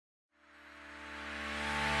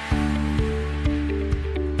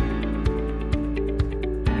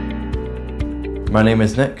My name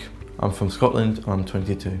is Nick, I'm from Scotland, I'm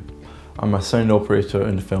 22. I'm a sound operator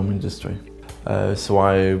in the film industry. So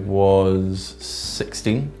I was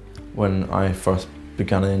 16 when I first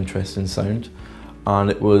began an interest in sound, and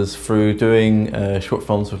it was through doing short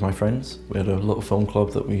films with my friends. We had a little film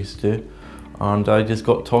club that we used to do, and I just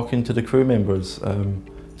got talking to the crew members, to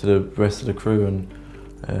the rest of the crew,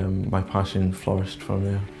 and my passion flourished from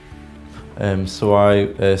there. So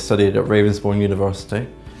I studied at Ravensbourne University,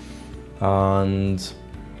 and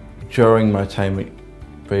during my time at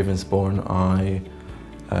Ravensbourne I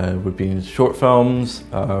would be in short films,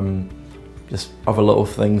 just other little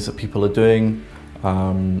things that people are doing,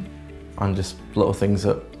 and just little things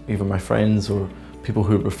that either my friends or people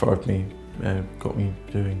who referred me got me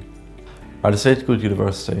doing. I decided to go to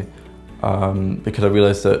university because I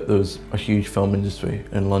realised that there was a huge film industry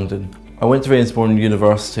in London. I went to Ravensbourne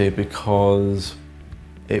University because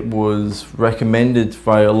it was recommended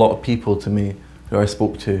by a lot of people to me who I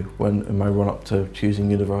spoke to in my run up to choosing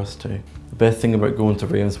university. The best thing about going to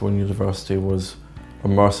Ravensbourne University was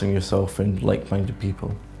immersing yourself in like-minded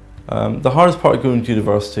people. The hardest part of going to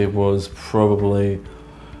university was probably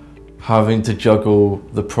having to juggle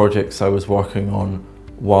the projects I was working on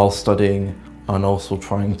while studying, and also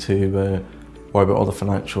trying to worry about all the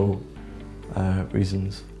financial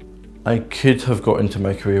reasons. I could have got into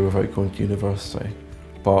my career without going to university,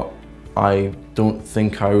 but I don't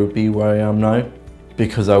think I would be where I am now,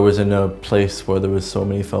 because I was in a place where there was so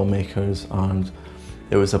many filmmakers, and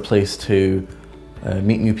it was a place to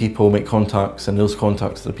meet new people, make contacts, and those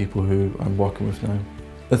contacts are the people who I'm working with now.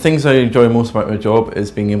 The things I enjoy most about my job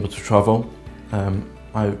is being able to travel. During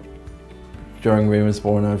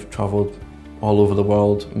Ravensbourne I've travelled all over the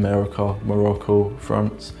world: America, Morocco,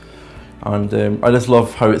 France, and I just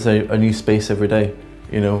love how it's a new space every day,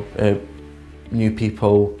 you know, new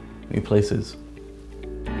people, new places.